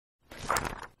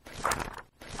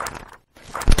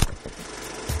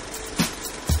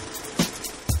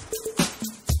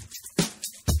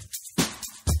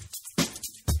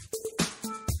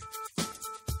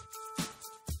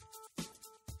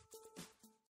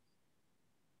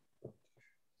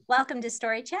Welcome to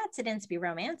Story Chats at Inspy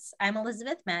Romance. I'm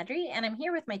Elizabeth Madry, and I'm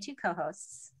here with my two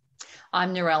co-hosts.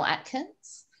 I'm Narelle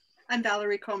Atkins. I'm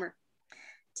Valerie Comer.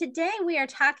 Today we are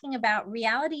talking about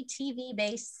reality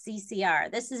TV-based CCR.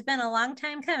 This has been a long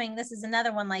time coming. This is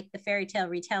another one like the fairy tale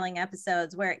retelling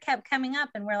episodes where it kept coming up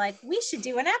and we're like, we should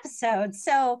do an episode.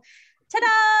 So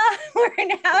ta-da!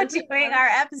 We're now doing our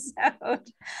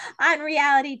episode on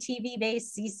reality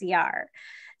TV-based CCR.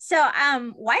 So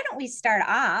why don't we start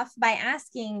off by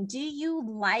asking, do you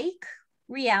like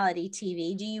reality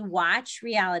TV? Do you watch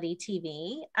reality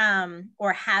TV?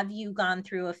 Or have you gone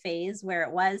through a phase where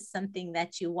it was something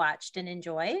that you watched and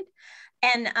enjoyed?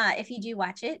 And if you do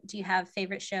watch it, do you have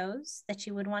favorite shows that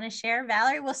you would want to share?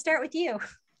 Valerie, we'll start with you.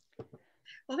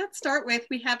 Well, let's start with,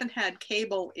 we haven't had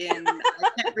cable in, I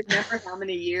can't remember how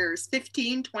many years,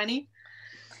 15, 20.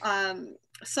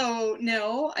 So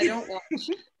no, I don't watch.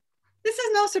 This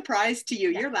is no surprise to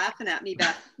you. No. You're laughing at me,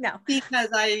 Beth. No. Because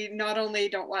I not only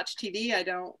don't watch TV, I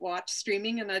don't watch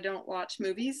streaming, and I don't watch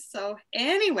movies. So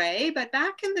anyway, but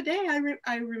back in the day,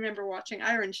 I remember watching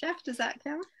Iron Chef. Does that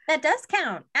count? That does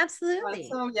count. Absolutely.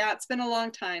 So yeah, it's been a long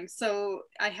time. So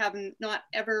I haven't not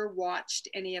ever watched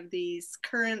any of these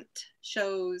current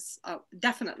shows.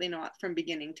 Definitely not from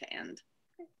beginning to end.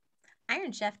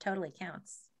 Iron Chef totally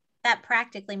counts. That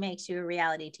practically makes you a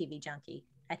reality TV junkie,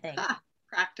 I think.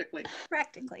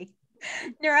 Practically.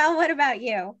 Narelle, what about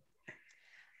you?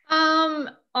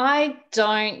 I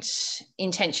don't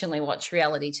intentionally watch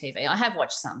reality TV. I have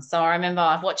watched some. So I remember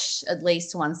I've watched at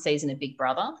least one season of Big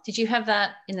Brother. Did you have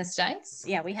that in the States?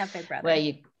 Yeah, we have Big Brother.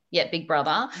 Big Brother.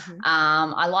 Mm-hmm.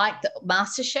 I liked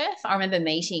MasterChef. I remember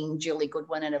meeting Julie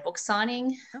Goodwin at a book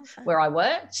signing where I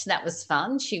worked. That was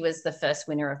fun. She was the first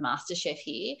winner of MasterChef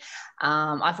here.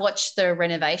 I've watched the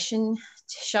renovation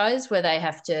shows where they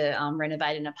have to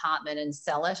renovate an apartment and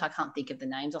sell it. I can't think of the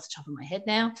names off the top of my head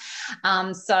now.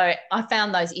 So I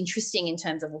found those interesting in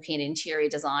terms of looking at interior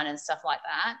design and stuff like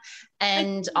that.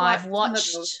 And I've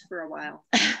watched those for a while.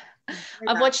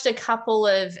 I've watched a couple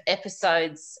of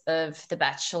episodes of The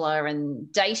Bachelor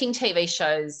and dating TV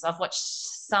shows. I've watched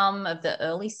some of the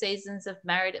early seasons of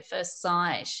Married at First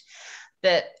Sight,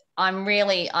 but I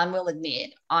will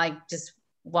admit, I just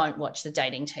won't watch the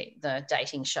dating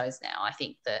shows now. I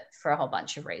think that for a whole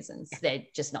bunch of reasons, they're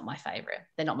just not my favorite.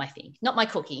 They're not my thing, not my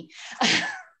cookie.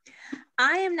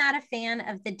 I am not a fan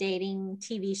of the dating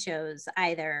TV shows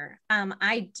either.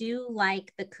 I do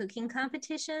like the cooking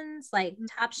competitions like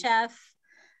Top Chef,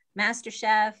 Master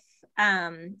Chef.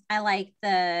 I like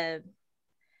the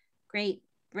Great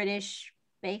British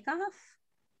Bake Off.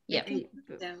 Yeah.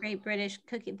 Great British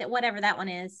Cooking, whatever that one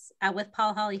is, with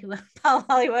Paul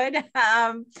Hollywood.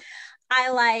 I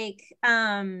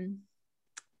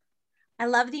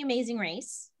love The Amazing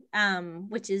Race,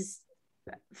 which is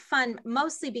fun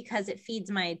mostly because it feeds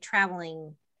my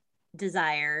traveling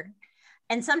desire,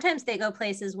 and sometimes they go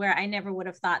places where I never would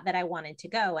have thought that I wanted to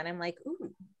go, and I'm like,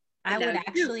 ooh, I would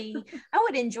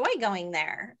enjoy going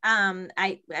there. I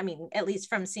mean, at least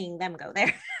from seeing them go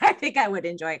there, I think I would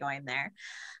enjoy going there.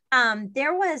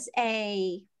 There was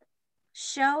a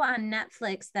show on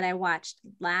Netflix that I watched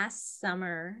last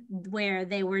summer where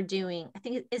they were doing, I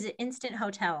think, is it Instant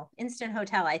Hotel,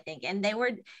 I think. And it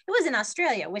was in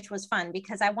Australia, which was fun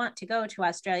because I want to go to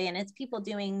Australia, and it's people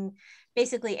doing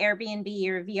basically Airbnb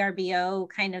or VRBO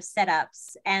kind of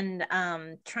setups and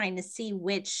trying to see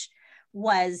which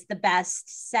was the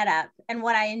best setup. And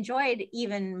what I enjoyed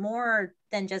even more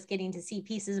than just getting to see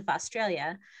pieces of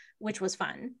Australia, which was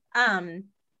fun,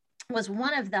 was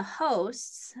one of the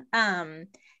hosts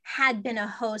had been a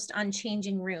host on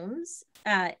Changing Rooms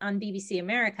on BBC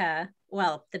America,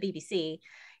 well, the BBC,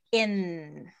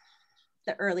 in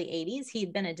the early 80s.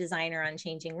 He'd been a designer on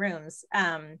Changing Rooms,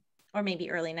 or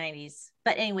maybe early 90s.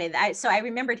 But anyway, so I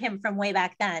remembered him from way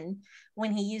back then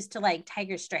when he used to like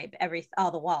tiger stripe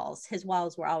all the walls. His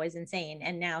walls were always insane.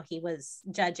 And now he was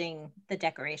judging the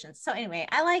decorations. So anyway,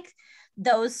 I like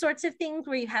those sorts of things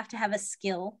where you have to have a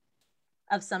skill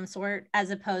of some sort, as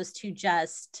opposed to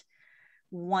just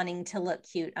wanting to look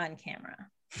cute on camera.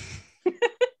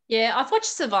 Yeah, I've watched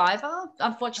Survivor.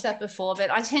 I've watched that before, but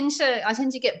I tend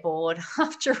to get bored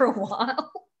after a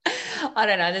while. I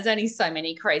don't know. There's only so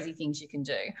many crazy things you can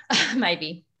do.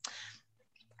 Maybe.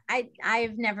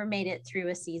 I've never made it through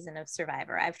a season of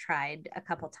Survivor. I've tried a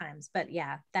couple times, but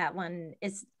yeah, that one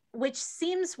is, which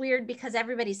seems weird because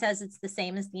everybody says it's the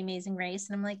same as The Amazing Race.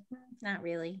 And I'm like, not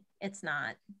really. It's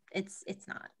not. It's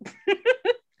not.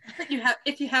 But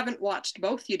if you haven't watched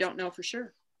both, you don't know for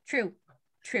sure. True.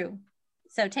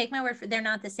 So take my word for, they're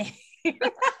not the same.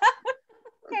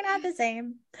 They're not the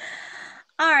same.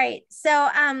 All right. So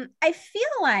I feel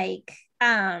like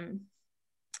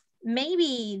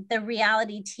maybe the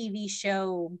reality TV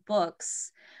show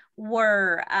books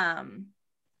were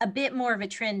a bit more of a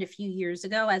trend a few years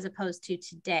ago as opposed to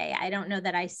today. I don't know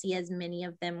that I see as many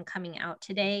of them coming out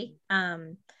today.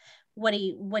 What do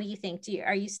you think?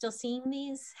 Are you still seeing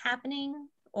these happening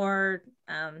or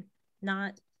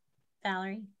not,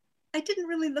 Valerie? I didn't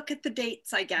really look at the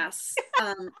dates, I guess,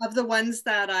 of the ones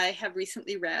that I have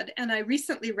recently read. And I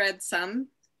recently read some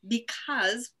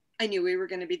because I knew we were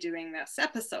going to be doing this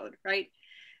episode, right?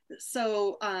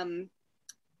 So I'm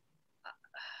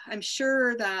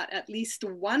sure that at least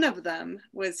one of them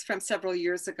was from several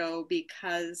years ago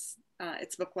because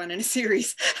it's book one in a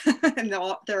series and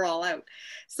they're all out.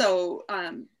 So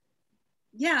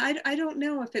yeah, I don't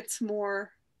know if it's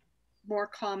more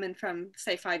common from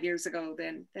say 5 years ago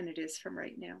than it is from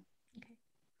right now. Okay.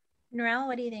 Narelle,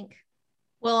 what do you think?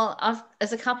 Well,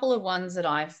 there's a couple of ones that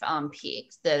I've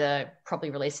picked that are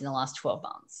probably released in the last 12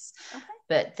 months, okay,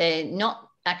 but they're not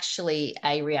actually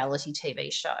a reality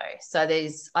TV show. So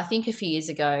I think a few years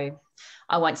ago,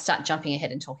 I won't start jumping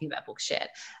ahead and talking about books yet.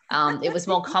 It was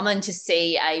more common to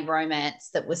see a romance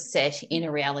that was set in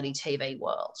a reality TV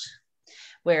world.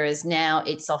 Whereas now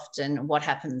it's often what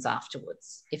happens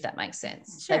afterwards, if that makes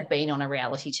sense. Sure. They've been on a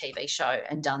reality TV show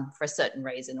and done for a certain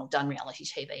reason or done reality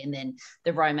TV, and then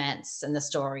the romance and the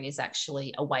story is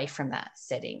actually away from that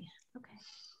setting. Okay.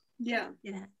 Yeah.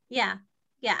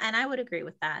 Yeah. And I would agree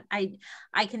with that. I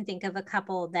can think of a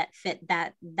couple that fit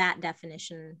that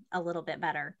definition a little bit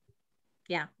better.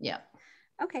 Yeah. Yeah.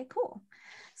 Okay, cool.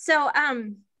 So,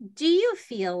 do you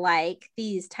feel like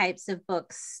these types of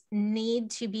books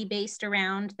need to be based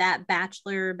around that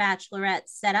bachelorette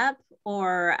setup,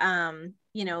 or,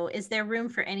 is there room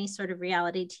for any sort of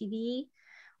reality TV?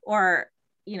 Or,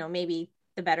 maybe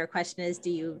the better question is, do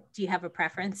you have a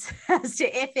preference as to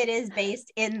if it is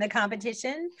based in the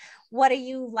competition? What are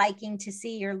you liking to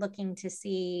see or looking to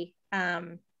see?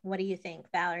 What do you think,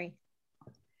 Valerie?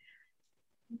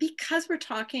 Because we're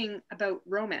talking about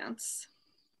romance,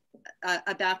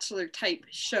 a bachelor type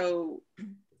show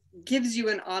gives you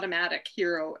an automatic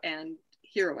hero and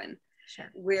heroine. Sure.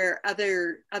 Where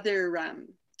other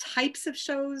types of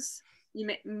shows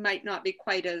might not be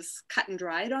quite as cut and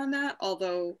dried on that,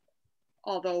 although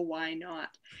why not?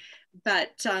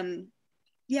 But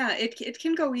yeah, it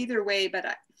can go either way,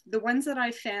 but the ones that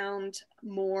I found,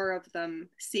 more of them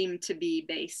seem to be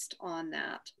based on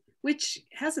that, which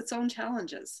has its own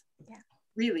challenges. Yeah,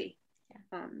 really.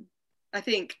 Yeah. I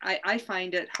think I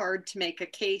find it hard to make a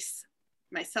case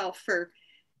myself for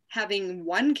having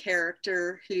one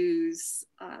character who's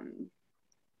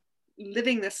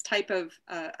living this type of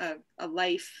a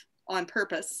life on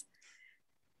purpose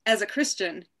as a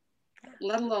Christian,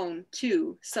 let alone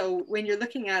two. So when you're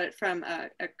looking at it from a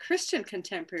Christian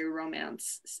contemporary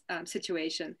romance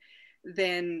situation,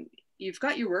 then you've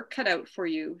got your work cut out for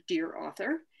you, dear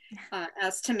author,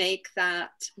 as to make it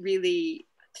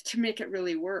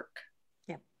really work.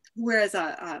 Whereas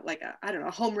a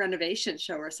home renovation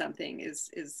show or something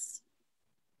is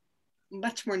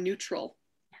much more neutral,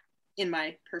 in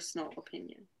my personal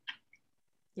opinion.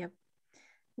 Yep.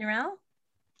 Narelle?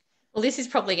 Well, this is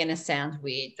probably going to sound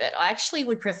weird, but I actually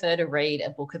would prefer to read a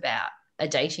book about a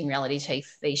dating reality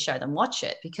TV show than watch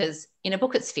it, because in a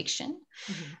book it's fiction.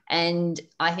 Mm-hmm. And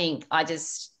I think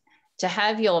to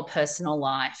have your personal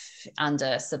life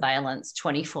under surveillance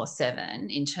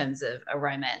 24/7 in terms of a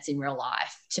romance in real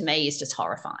life, to me, is just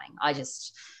horrifying. I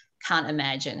just can't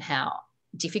imagine how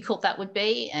difficult that would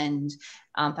be. And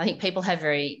I think people have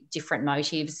very different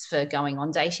motives for going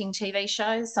on dating TV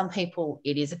shows. Some people,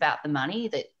 it is about the money,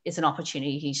 that it's an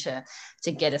opportunity to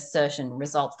get a certain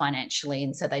result financially,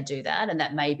 and so they do that, and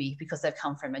that may be because they've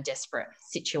come from a desperate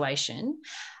situation.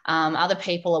 Other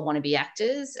people want to be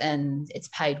actors and it's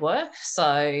paid work,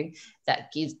 so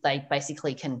they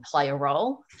basically can play a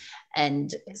role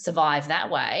and survive that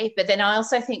way. But then I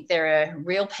also think there are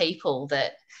real people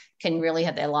that can really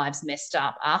have their lives messed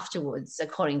up afterwards,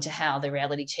 according to how the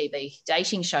reality TV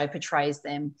dating show portrays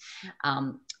them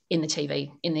in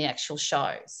the actual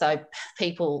show. So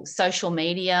people, social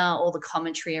media, all the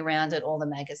commentary around it, all the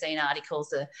magazine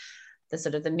articles, the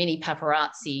sort of the mini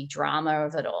paparazzi drama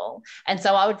of it all. And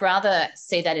so I would rather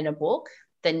see that in a book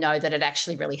than know that it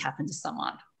actually really happened to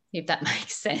someone, if that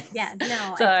makes sense. Yeah,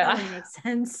 no, so it totally makes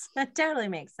sense. That totally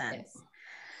makes sense.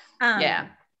 Yeah,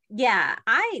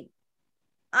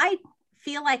 I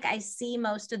feel like I see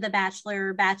most of the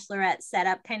bachelorette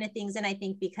setup kind of things. And I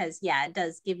think because, it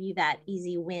does give you that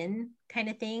easy win kind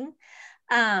of thing.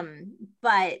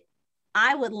 But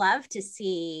I would love to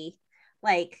see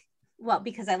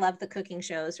because I love the cooking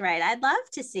shows, right? I'd love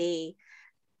to see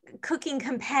cooking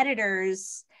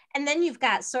competitors And then you've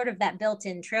got sort of that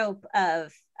built-in trope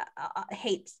of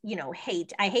hate,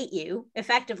 I hate you,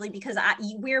 effectively, because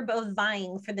we're both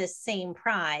vying for this same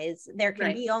prize. There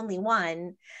can be only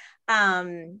one. I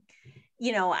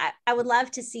would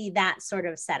love to see that sort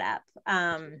of setup,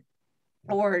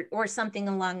 or something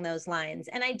along those lines.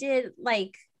 And I did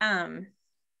like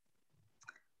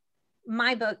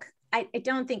my book. I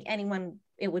don't think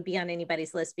it would be on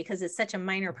anybody's list because it's such a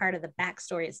minor part of the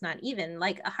backstory. It's not even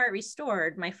like A Heart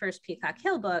Restored, my first Peacock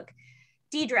Hill book.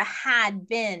 Deidre had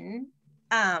been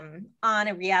on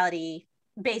a reality,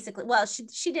 basically. Well,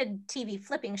 she did TV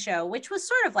flipping show, which was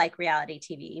sort of like reality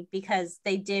TV because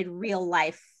they did real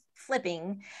life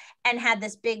flipping, and had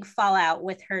this big fallout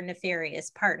with her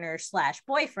nefarious partner /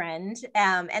 boyfriend.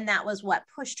 And that was what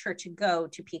pushed her to go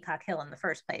to Peacock Hill in the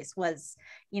first place, was,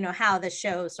 how the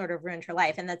show sort of ruined her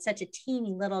life. And that's such a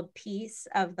teeny little piece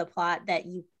of the plot that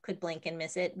you could blink and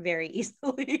miss it very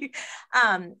easily.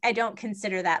 I don't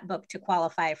consider that book to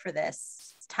qualify for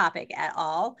this topic at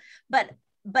all, but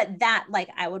that, like,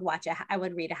 I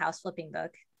would read a house flipping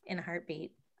book in a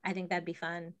heartbeat. I think that'd be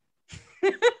fun.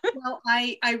 Well,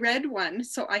 I read one,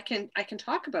 so I can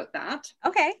talk about that.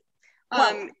 Okay.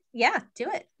 Well, yeah, do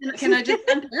it. Can I just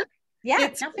jump in? Yeah,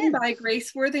 it's written by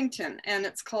Grace Worthington, and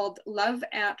it's called Love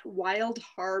at Wild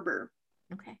Harbor.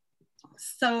 Okay.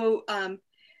 So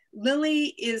Lily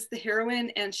is the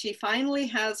heroine, and she finally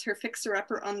has her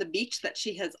fixer-upper on the beach that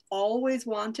she has always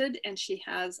wanted, and she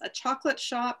has a chocolate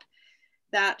shop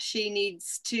that she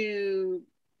needs to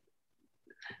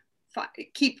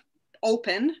keep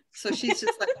open. So she's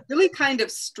just like really kind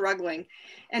of struggling,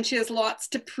 and she has lots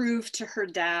to prove to her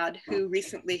dad, who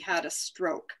recently had a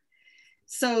stroke.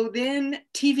 So then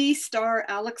TV star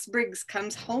Alex Briggs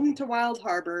comes home to Wild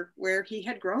Harbor, where he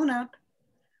had grown up,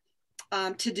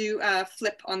 to do a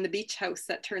flip on the beach house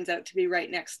that turns out to be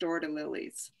right next door to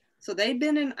Lily's. So they've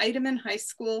been an item in high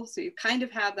school, so you kind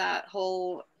of have that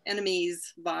whole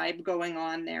enemies vibe going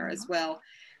on there as well.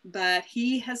 But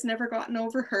he has never gotten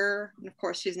over her. And of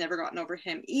course, she's never gotten over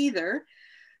him either,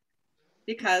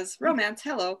 because romance,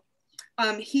 hello.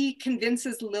 He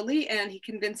convinces Lily, and he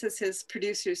convinces his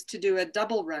producers to do a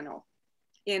double rental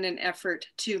in an effort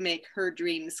to make her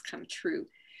dreams come true.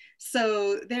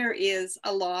 So there is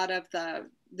a lot of the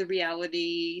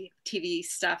reality TV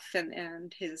stuff,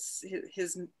 and his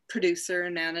producer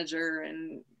and manager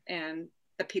and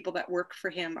the people that work for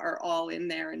him are all in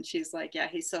there. And she's like, yeah,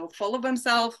 he's so full of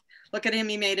himself. Look at him,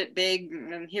 he made it big,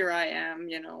 and here I am,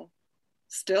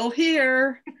 still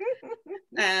here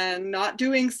and not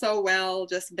doing so well,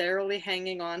 just barely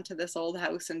hanging on to this old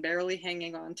house and barely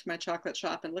hanging on to my chocolate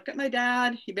shop. And look at my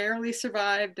dad, he barely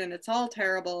survived, and it's all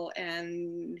terrible.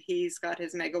 And he's got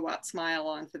his megawatt smile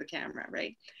on for the camera,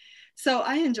 right? So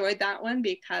I enjoyed that one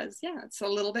because, yeah, it's a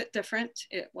little bit different.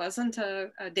 It wasn't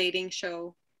a dating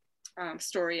show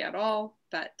story at all,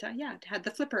 but yeah, it had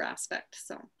the flipper aspect.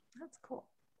 So that's cool.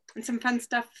 And some fun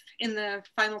stuff in the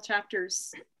final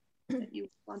chapters that you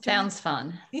want to sounds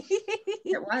fun.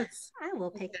 It was. I will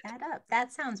pick that up.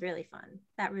 That sounds really fun.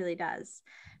 That really does.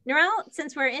 Narelle,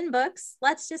 since we're in books,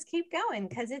 let's just keep going,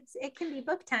 because it can be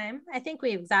book time. I think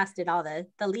we exhausted all the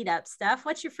lead up stuff.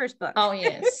 What's your first book? Oh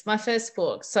yes, my first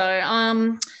book.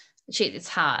 So it's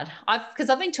hard. Because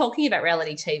I've been talking about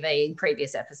reality TV in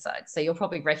previous episodes, so you'll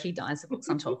probably recognize the books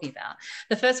I'm talking about.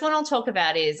 The first one I'll talk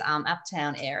about is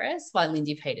Uptown Heiress by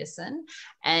Lindi Peterson,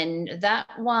 and that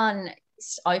one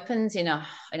opens in a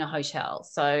hotel.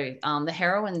 So the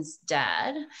heroine's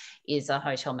dad is a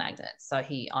hotel magnate, so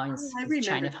he owns a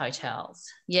chain of hotels.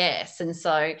 Yes, and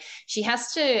so she's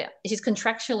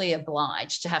contractually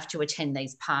obliged to have to attend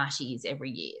these parties every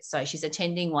year. So she's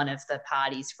attending one of the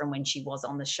parties from when she was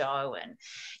on the show, and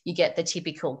you get the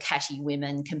typical catty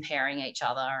women comparing each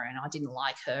other, and I didn't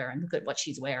like her, and look at what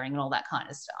she's wearing, and all that kind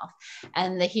of stuff.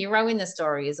 And the hero in the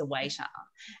story is a waiter,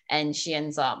 and she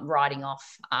ends up riding off,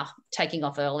 taking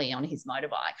off early on his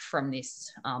motorbike from this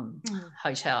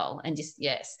hotel, and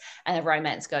and the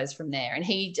romance goes from there. And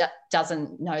he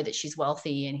doesn't know that she's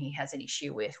wealthy, and he has an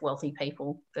issue with wealthy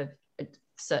people for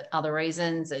other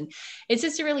reasons. And it's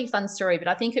just a really fun story, but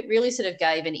I think it really sort of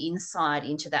gave an insight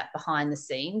into that behind the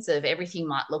scenes of everything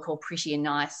might look all pretty and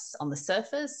nice on the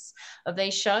surface of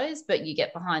these shows, but you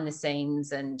get behind the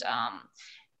scenes, and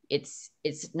it's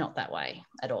not that way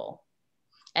at all.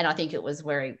 And I think it was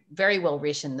very, very well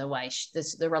written, the way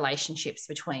the relationships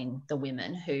between the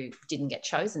women who didn't get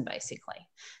chosen, basically,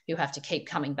 who have to keep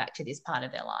coming back to this part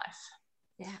of their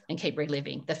life, and keep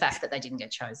reliving the fact that they didn't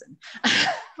get chosen.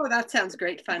 Oh, that sounds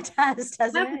great fun. It does,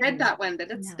 doesn't it? I haven't read that one, but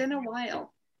it's been a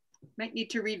while. Might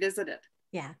need to revisit it.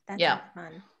 Yeah, that's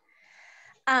fun.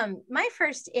 My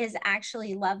first is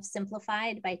actually Love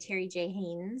Simplified by Terri J.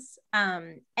 Haynes.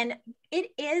 And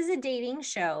it is a dating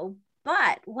show,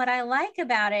 but what I like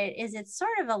about it is it's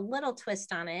sort of a little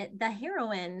twist on it. The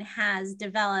heroine has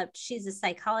developed, she's a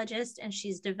psychologist, and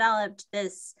she's developed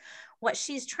this, what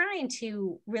she's trying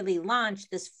to really launch,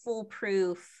 this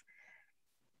foolproof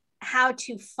how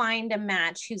to find a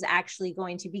match who's actually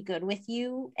going to be good with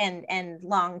you and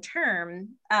long-term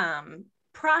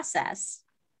process.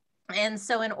 And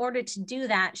so in order to do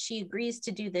that, she agrees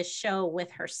to do this show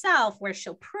with herself where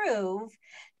she'll prove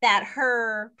that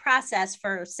her process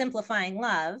for simplifying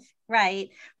love, right,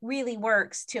 really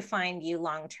works to find you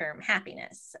long-term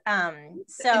happiness.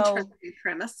 So interesting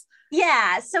premise.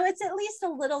 Yeah, so it's at least a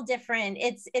little different.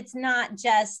 It's not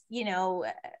just, you know,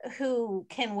 who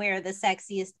can wear the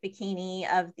sexiest bikini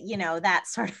of, you know, that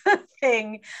sort of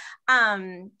thing.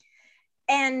 And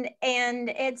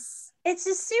it's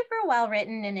just super well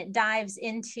written, and it dives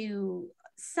into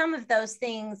some of those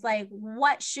things, like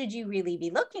what should you really be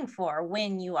looking for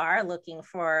when you are looking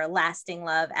for lasting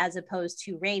love as opposed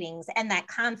to ratings, and that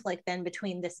conflict then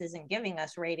between this isn't giving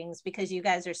us ratings because you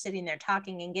guys are sitting there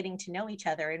talking and getting to know each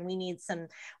other, and we need some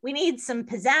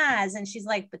pizzazz. And she's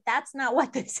like, but that's not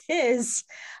what this is.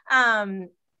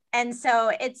 And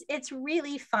so it's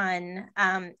really fun.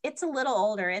 It's a little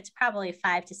older. It's probably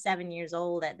 5 to 7 years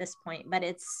old at this point, but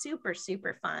it's super,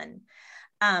 super fun.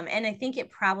 And I think it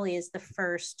probably is the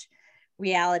first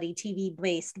reality TV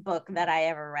based book that I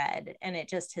ever read, and it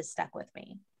just has stuck with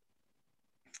me.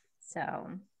 So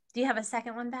do you have a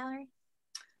second one, Valerie?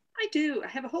 I do. I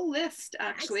have a whole list,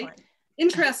 actually. Excellent.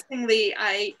 Interestingly,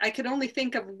 I could only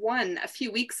think of one a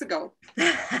few weeks ago. So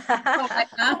I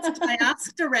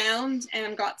asked around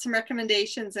and got some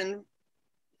recommendations, and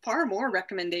far more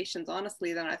recommendations,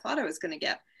 honestly, than I thought I was going to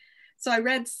get. So I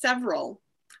read several.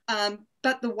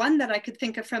 But the one that I could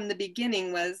think of from the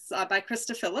beginning was by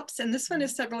Krista Phillips. And this one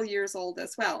is several years old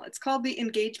as well. It's called The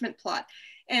Engagement Plot.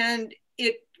 And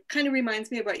it kind of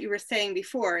reminds me of what you were saying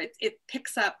before. It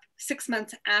picks up 6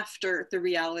 months after the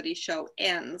reality show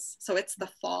ends. So it's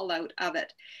the fallout of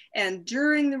it. And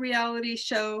during the reality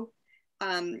show,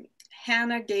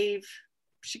 Hannah gave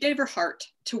her heart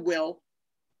to Will.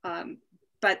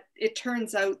 But it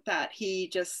turns out that he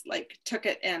just like took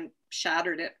it and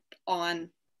shattered it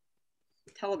on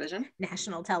television,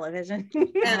 national television.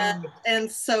 and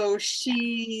so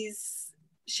she's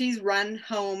run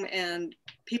home, and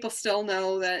people still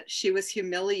know that she was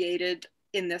humiliated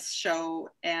in this show,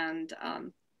 and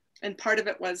part of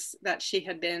it was that she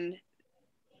had been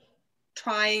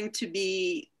trying to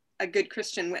be a good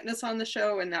Christian witness on the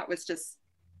show, and that was just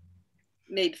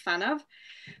made fun of.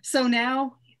 So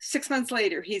now 6 months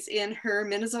later, he's in her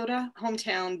Minnesota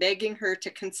hometown begging her to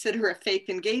consider a fake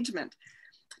engagement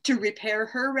to repair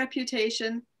her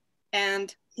reputation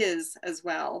and his as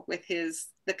well, with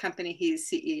the company he's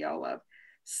CEO of.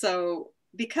 So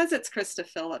because it's Krista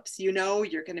Phillips, you know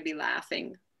you're going to be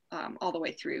laughing all the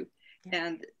way through,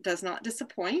 and does not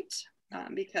disappoint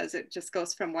because it just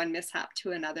goes from one mishap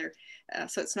to another.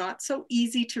 So it's not so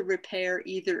easy to repair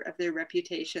either of their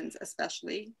reputations,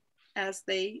 especially as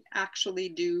they actually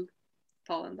do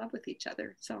fall in love with each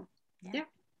other. So yeah,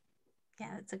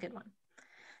 that's a good one.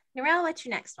 Narelle, what's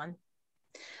your next one?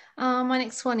 My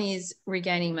next one is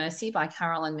Regaining Mercy by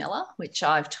Carolyn Miller, which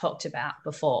I've talked about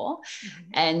before.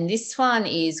 Mm-hmm. And this one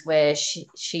is where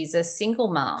she's a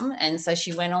single mum. And so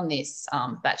she went on this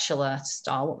bachelor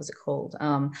style, what was it called?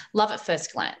 Love at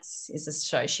First Glance is the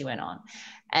show she went on.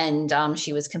 And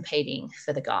she was competing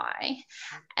for the guy.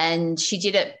 And she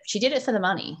did it for the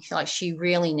money. Like, she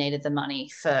really needed the money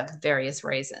for various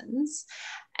reasons.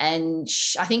 And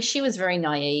I think she was very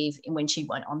naive when she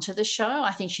went onto the show.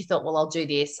 I think she thought, well, I'll do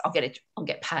this, I'll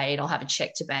get paid, I'll have a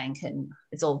check to bank, and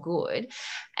it's all good.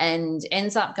 And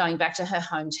ends up going back to her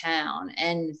hometown.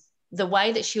 And the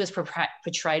way that she was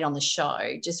portrayed on the show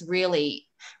just really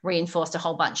reinforced a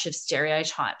whole bunch of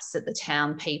stereotypes that the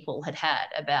town people had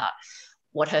about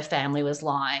what her family was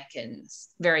like, and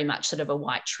very much sort of a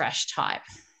white trash type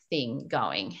thing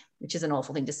going, which is an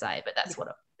awful thing to say, but that's what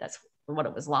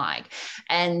it was like.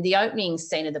 And the opening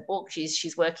scene of the book,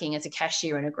 she's working as a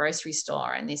cashier in a grocery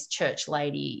store, and this church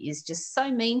lady is just so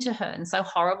mean to her and so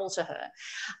horrible to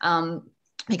her,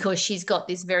 because she's got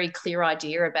this very clear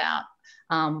idea about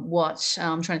what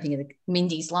I'm trying to think of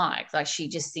Mindy's like she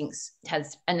just thinks and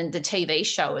then the TV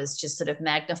show has just sort of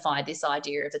magnified this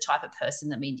idea of the type of person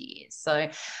that Mindy is. So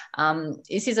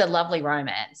this is a lovely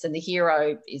romance, and the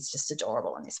hero is just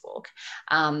adorable in this book.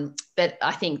 But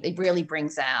I think it really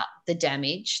brings out the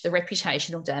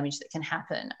reputational damage that can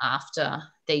happen after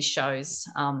these shows.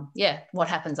 What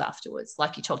happens afterwards,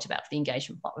 like you talked about for the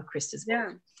engagement plot with Krista's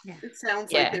book. Yeah. It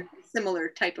sounds like there's a similar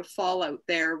type of fallout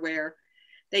there where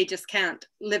they just can't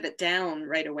live it down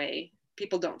right away.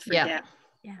 People don't forget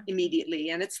immediately.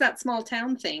 And it's that small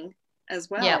town thing as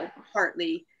well. Yeah.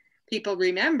 Partly people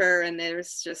remember, and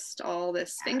there's just all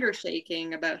this finger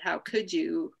shaking about how could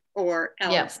you, or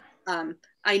else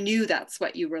I knew that's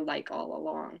what you were like all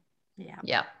along.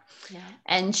 Yeah.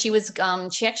 And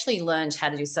she actually learned how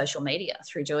to do social media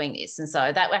through doing this, and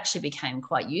so that actually became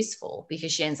quite useful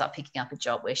because she ends up picking up a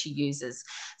job where she uses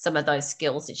some of those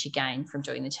skills that she gained from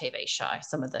doing the TV show,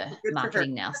 some of the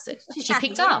marketing now that she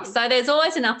picked up. So there's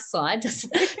always an upside.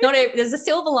 There's a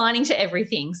silver lining to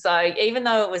everything. So even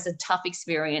though it was a tough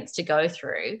experience to go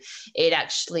through,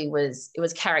 it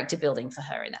was character building for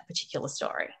her in that particular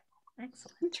story.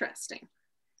 Excellent. Interesting.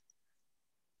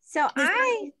 So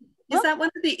is that one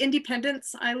of the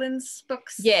Independence Islands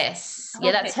books? Yes.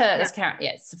 Yeah, that's her. That's Carolyn.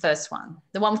 Yeah, it's the first one.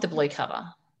 The one with the blue cover.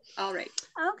 All right.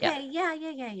 Okay.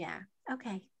 Yeah.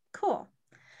 Okay, cool.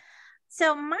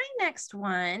 So my next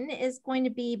one is going to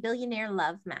be Billionaire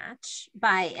Love Match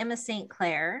by Emma St.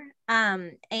 Clair.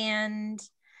 And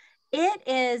it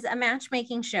is a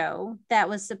matchmaking show that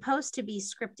was supposed to be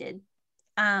scripted.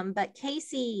 But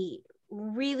Casey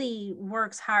really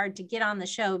works hard to get on the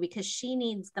show because she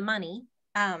needs the money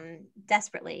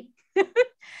desperately.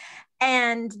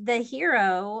 And the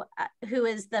hero, who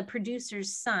is the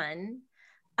producer's son,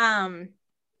 doesn't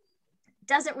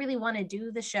really want to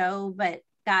do the show, but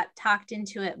got talked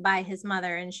into it by his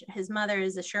mother, and his mother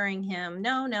is assuring him,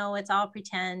 no, it's all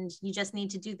pretend. You just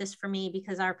need to do this for me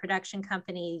because our production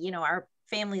company, our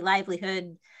family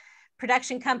livelihood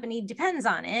production company depends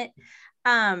on it.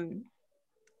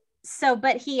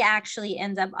 But he actually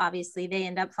they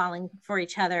end up falling for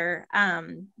each other,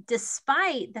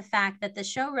 despite the fact that the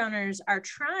showrunners are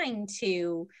trying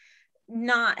to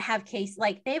not have Casey,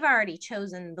 like they've already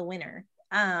chosen the winner.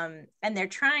 And they're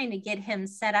trying to get him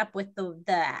set up with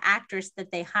the actress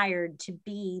that they hired to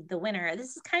be the winner.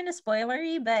 This is kind of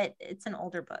spoilery, but it's an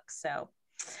older book. So,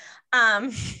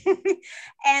 and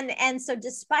so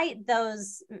despite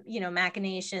those,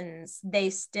 machinations, they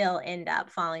still end up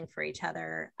falling for each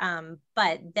other.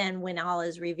 But then when all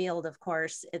is revealed, of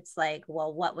course, it's like,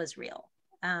 well, what was real?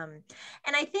 And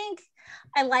I think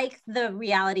I like the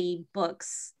reality-based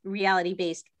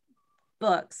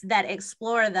books that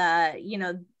explore there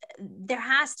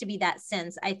has to be that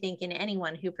sense, I think, in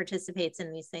anyone who participates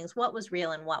in these things. What was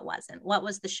real and what wasn't? What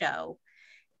was the show?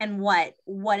 And what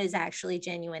is actually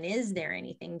genuine? Is there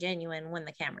anything genuine when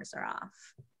the cameras are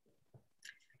off?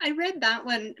 I read that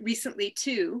one recently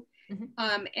too.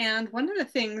 Mm-hmm. And one of the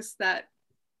things that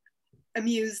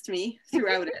amused me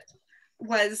throughout it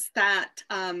was that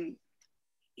the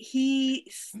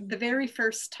very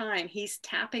first time he's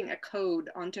tapping a code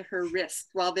onto her wrist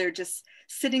while they're just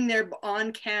sitting there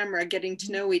on camera getting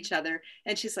to know each other.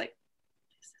 And she's like,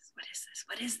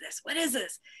 what is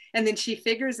this? And then she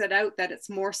figures it out that it's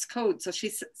Morse code. So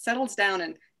she settles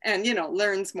down and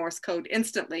learns Morse code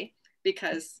instantly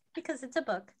because it's a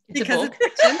book. It's fiction.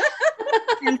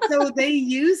 And so they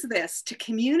use this to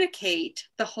communicate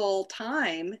the whole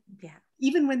time. Yeah.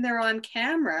 Even when they're on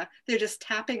camera, they're just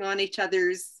tapping on each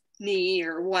other's knee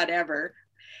or whatever.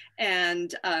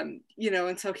 And, and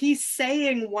so he's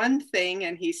saying one thing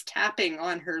and he's tapping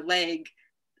on her leg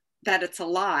that it's a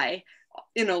lie,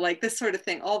 like this sort of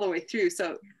thing all the way through.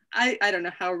 So I don't know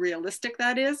how realistic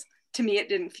that is. To me, it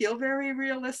didn't feel very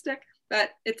realistic, but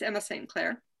it's Emma St.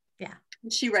 Clair. Yeah.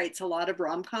 She writes a lot of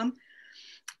rom-com.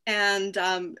 And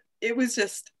it was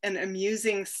just an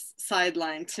amusing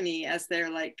sideline to me as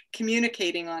they're like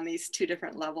communicating on these two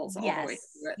different levels all the way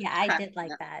through it. Yeah, I did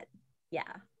like that. Yeah.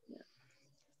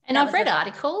 And I've read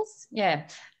articles. Yeah.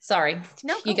 Sorry.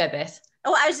 No, you go, Beth.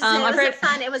 Oh, I was just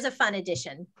saying it was a fun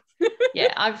addition.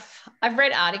 Yeah, I've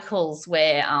read articles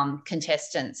where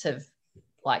contestants have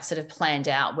sort of planned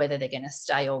out whether they're going to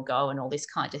stay or go and all this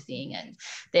kind of thing. And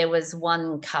there was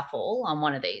one couple on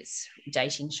one of these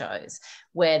dating shows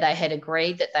where they had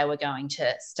agreed that they were going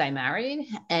to stay married,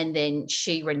 and then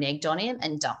she reneged on him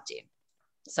and dumped him.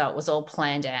 So it was all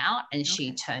planned out, and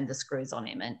she turned the screws on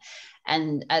him.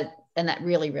 And that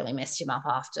really, really messed him up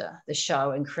after the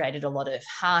show and created a lot of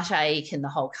heartache, and the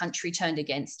whole country turned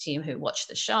against him who watched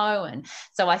the show. And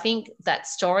so I think that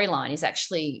storyline is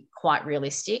actually quite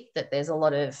realistic, that there's a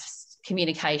lot of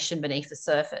communication beneath the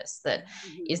surface that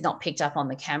is not picked up on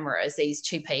the camera, as these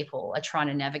two people are trying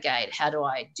to navigate, how do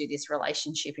I do this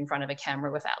relationship in front of a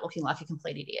camera without looking like a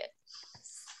complete idiot?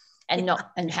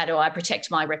 And how do I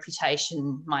protect my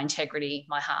reputation, my integrity,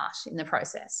 my heart in the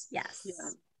process? Yes.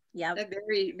 Yeah.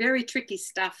 Very, very tricky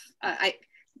stuff.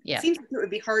 It seems like it would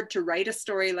be hard to write a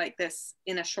story like this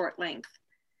in a short length.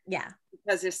 Yeah.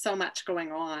 Because there's so much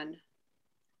going on.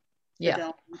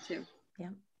 Yeah. Yeah.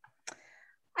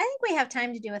 I think we have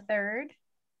time to do a third.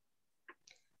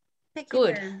 Pick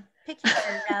your turn,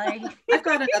 Valerie. I've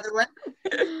got another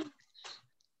one.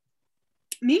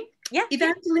 Me? Yeah.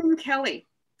 Evangeline Kelly.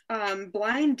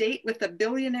 Blind Date with a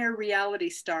Billionaire Reality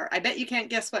Star. I bet you can't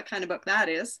guess what kind of book that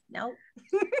is. Nope.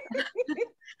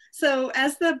 So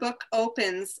as the book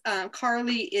opens,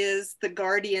 Carly is the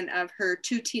guardian of her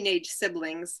two teenage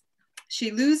siblings.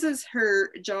 She loses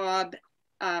her job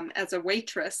as a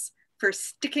waitress for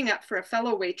sticking up for a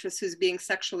fellow waitress who's being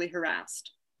sexually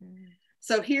harassed.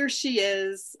 So here she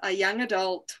is, a young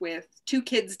adult with two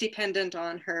kids dependent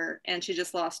on her, and she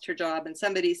just lost her job. And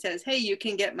somebody says, hey, you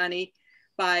can get money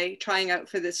by trying out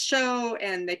for this show,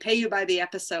 and they pay you by the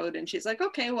episode. And she's like,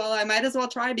 okay, well, I might as well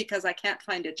try because I can't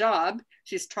find a job.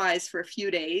 She tries for a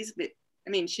few days, but I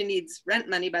mean, she needs rent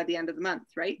money by the end of the month,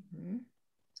 right?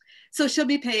 So she'll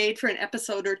be paid for an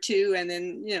episode or two, and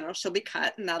then, you know, she'll be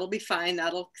cut, and that'll be fine.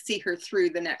 That'll see her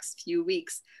through the next few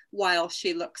weeks while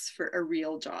she looks for a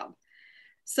real job.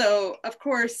 So of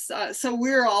course, so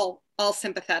we're all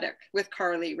sympathetic with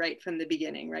Carly right from the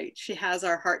beginning, right? She has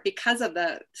our heart because of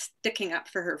the sticking up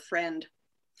for her friend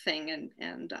thing.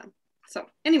 And so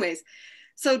anyways,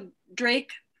 so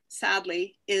Drake,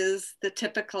 sadly, is the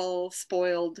typical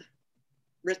spoiled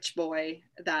rich boy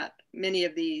that many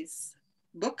of these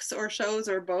books or shows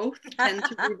or both tend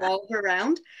to revolve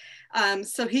around.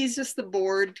 So he's just the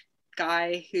bored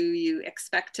guy who you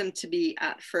expect him to be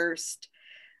at first.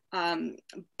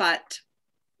 But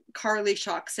Carly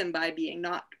shocks him by being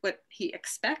not what he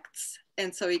expects.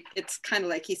 And so it's kind of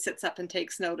like he sits up and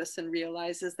takes notice and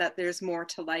realizes that there's more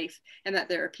to life, and that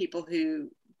there are people who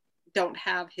don't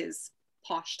have his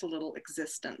posh little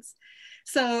existence.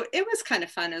 So it was kind of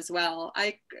fun as well.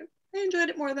 I enjoyed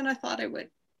it more than I thought I would.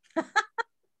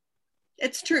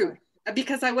 It's true,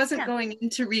 because I wasn't going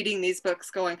into reading these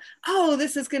books going, oh,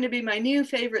 this is going to be my new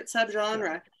favorite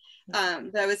subgenre.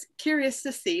 But I was curious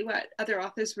to see what other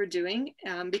authors were doing,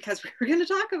 because we were going to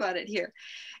talk about it here.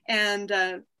 And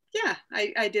yeah,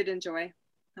 I did enjoy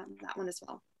that one as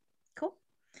well. Cool.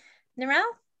 Narelle?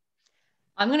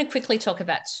 I'm going to quickly talk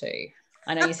about two.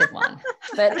 I know you said one,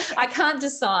 but I can't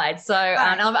decide. So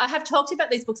I have talked about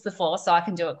these books before, so I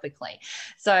can do it quickly.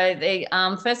 So the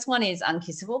first one is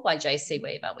Unkissable by Jaycee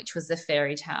Weaver, which was the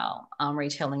fairy tale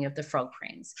retelling of the Frog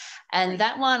Prince. And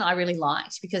that one I really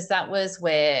liked, because that was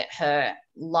where her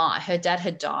dad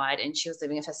had died and she was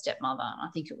living with her stepmother. I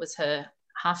think it was her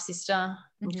half-sister.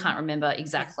 Can't remember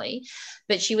exactly,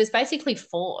 but she was basically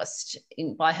forced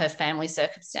by her family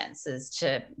circumstances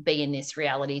to be in this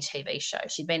reality TV show.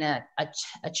 She'd been a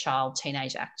child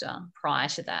teenage actor prior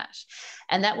to that,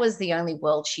 and that was the only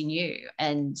world she knew.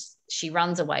 And she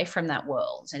runs away from that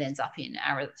world and ends up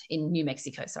in New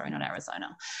Mexico, sorry, not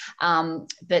Arizona.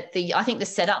 But I think the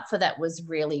setup for that was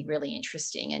really, really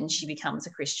interesting, and she becomes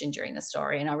a Christian during the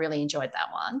story, and I really enjoyed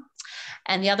that one.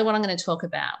 And the other one I'm going to talk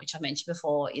about, which I mentioned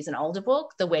before, is an older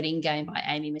book, The Wedding Game by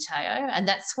Amy Matayo. And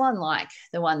that's one like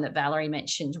the one that Valerie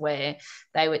mentioned, where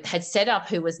they had set up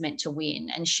who was meant to win,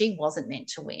 and she wasn't meant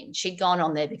to win. She'd gone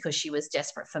on there because she was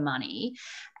desperate for money.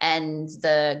 And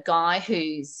the guy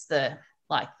who's the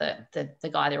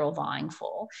guy they're all vying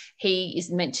for, he is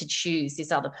meant to choose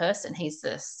this other person. He's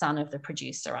the son of the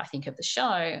producer, I think, of the show.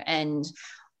 And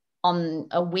on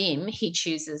a whim, he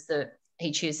chooses the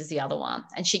other one,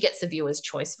 and she gets the viewer's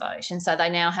choice vote. And so they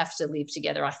now have to live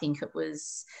together. I think it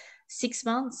was 6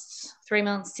 months, 3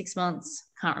 months, 6 months,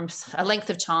 can't remember, a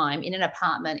length of time in an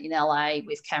apartment in LA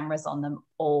with cameras on them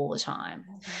all the time.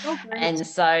 Oh, and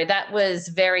so that was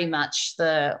very much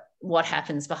what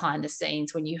happens behind the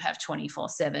scenes when you have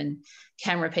 24/7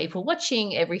 camera people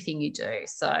watching everything you do.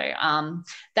 So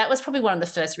that was probably one of the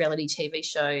first reality TV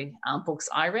show books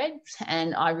I read,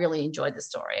 and I really enjoyed the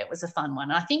story. It was a fun one.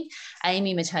 I think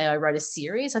Amy Matayo wrote a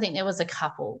series. I think there was a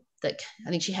couple I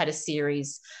think she had a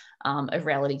series of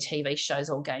reality TV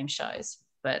shows or game shows.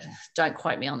 but don't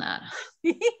quote me on that.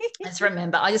 I just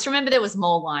remember there was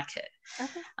more like it.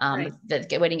 Okay. Right.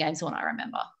 The Wedding Games one I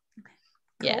remember. Okay.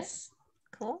 Cool. Yes.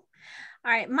 Cool.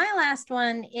 All right. My last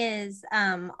one is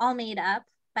All Made Up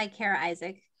by Kara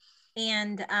Isaac.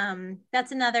 And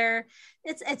that's another,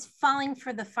 it's Falling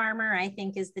for the Farmer, I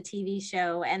think, is the TV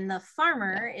show. And the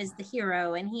farmer is the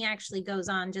hero. And he actually goes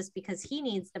on just because he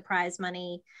needs the prize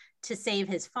money to save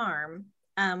his farm,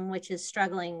 which is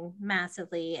struggling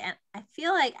massively. And I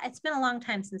feel like it's been a long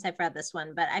time since I've read this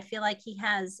one, but I feel like he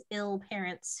has ill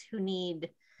parents who need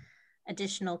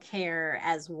additional care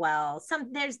as well.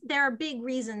 There are big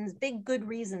good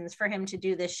reasons for him to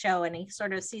do this show, and he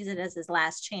sort of sees it as his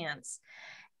last chance.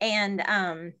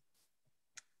 And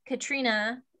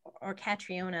Katrina, or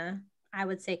Catriona, I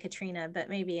would say Katrina, but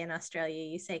maybe in Australia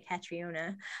you say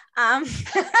Catriona,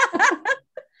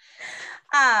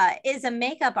 is a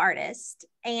makeup artist,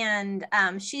 and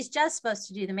she's just supposed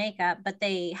to do the makeup, but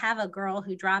they have a girl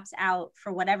who drops out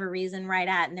for whatever reason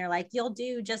and they're like, you'll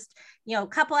do just, a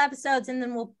couple episodes and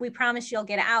then we promise you'll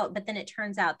get out. But then it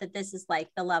turns out that this is like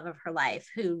the love of her life,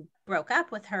 who broke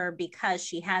up with her because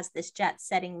she has this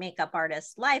jet-setting makeup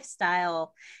artist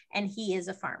lifestyle, and he is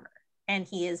a farmer, and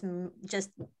he is just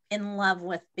in love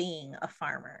with being a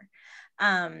farmer.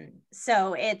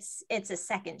 So it's a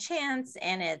second chance,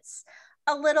 and it's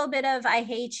a little bit of I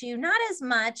hate you, not as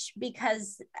much,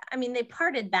 because they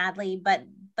parted badly, but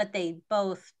they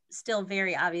both still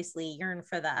very obviously yearn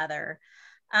for the other.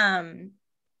 And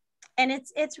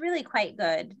it's really quite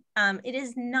good. It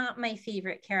is not my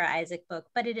favorite Kara Isaac book,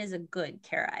 but it is a good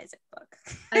Kara Isaac book.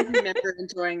 I remember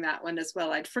enjoying that one as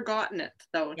well. I'd forgotten it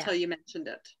though until you mentioned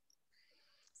it.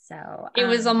 So it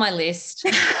was on my list.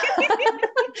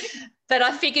 But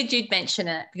I figured you'd mention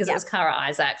it because it was Kara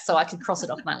Isaac, so I could cross it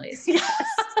off my list.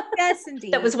 Yes,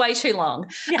 indeed. That was way too long.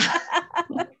 Yeah.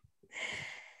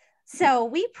 So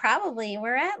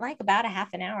we're at like about a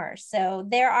half an hour. So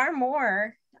there are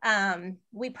more.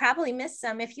 We probably missed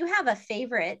some. If you have a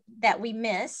favorite that we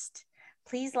missed,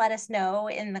 please let us know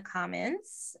in the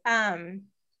comments. I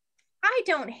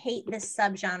don't hate this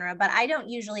subgenre, but I don't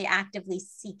usually actively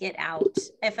seek it out.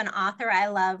 If an author I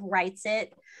love writes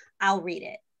it, I'll read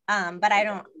it. But I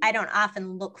don't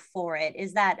often look for it.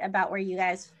 Is that about where you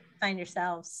guys find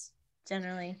yourselves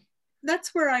generally?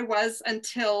 That's where I was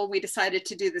until we decided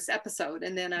to do this episode.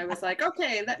 And then I was like,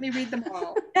 okay, let me read them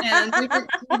all. And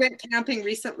we went camping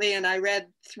recently, and I read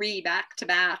 3 back to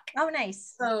back. Oh,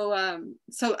 nice. So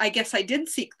I guess I did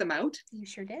seek them out. You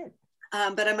sure did.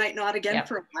 But I might not again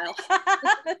for a while.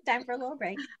 Time for a little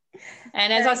break.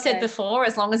 And as I said before,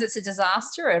 as long as it's a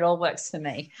disaster, it all works for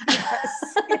me. Yes.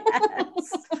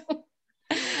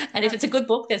 And if it's a good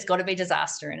book, there's got to be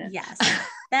disaster in it. Yes,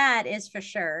 that is for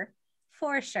sure.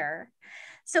 For sure.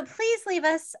 So please leave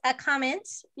us a comment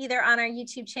either on our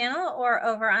YouTube channel or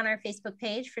over on our Facebook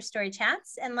page for Story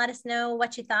Chats, and let us know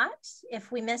what you thought,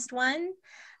 if we missed one,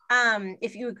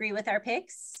 if you agree with our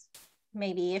picks.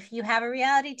 Maybe if you have a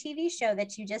reality TV show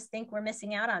that you just think we're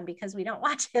missing out on because we don't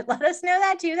watch it, let us know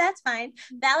that too. That's fine.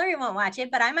 Valerie won't watch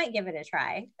it, but I might give it a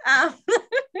try.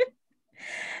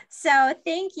 So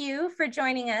thank you for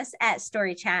joining us at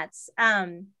Story Chats.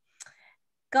 Go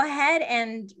ahead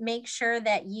and make sure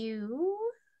that you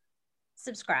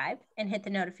subscribe and hit the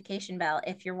notification bell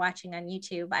if you're watching on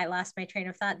YouTube. I lost my train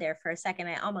of thought there for a second.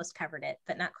 I almost covered it,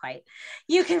 but not quite.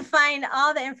 You can find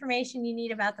all the information you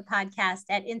need about the podcast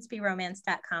at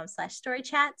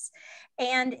inspiromance.com/storychats.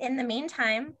 And in the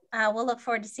meantime, we'll look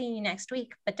forward to seeing you next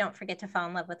week, but don't forget to fall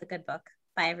in love with a good book.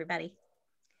 Bye, everybody.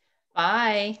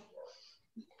 Bye.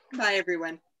 Bye,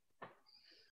 everyone.